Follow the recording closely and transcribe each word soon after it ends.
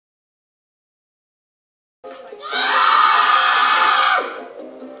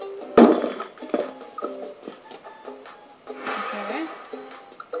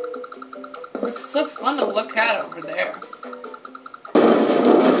so fun to look at over there.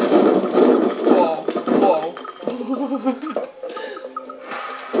 Whoa, whoa.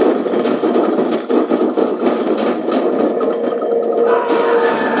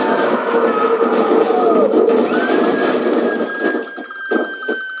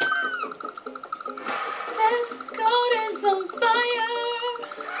 This goat is on fire.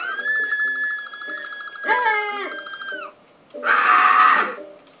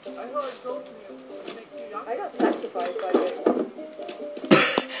 I got sacrificed by it.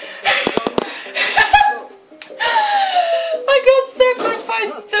 I got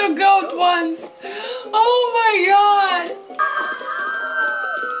sacrificed to a goat once. Oh my god.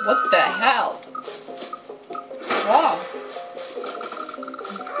 What the hell? Wow.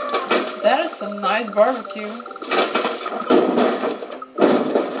 That is some nice barbecue.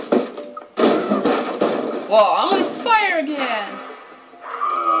 Whoa, I'm on fire again.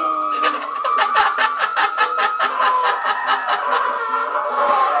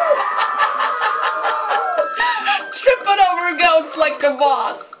 Tripping over goats like a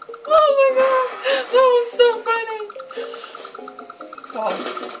boss. Oh my god, that was so funny.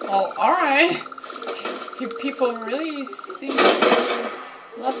 Well, alright. You people really seem to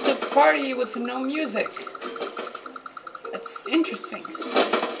love to party with no music. That's interesting.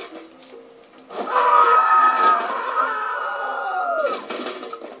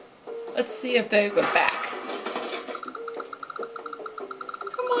 Let's see if they go back.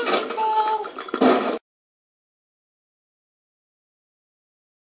 Come on, people.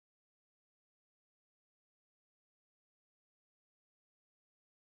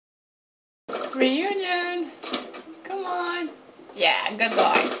 Reunion! Come on! Yeah,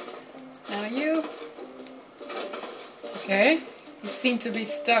 goodbye. Now you. Okay, you seem to be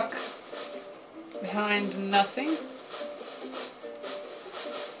stuck behind nothing.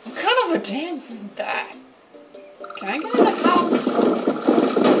 What kind of a dance is that? Can I get in the house?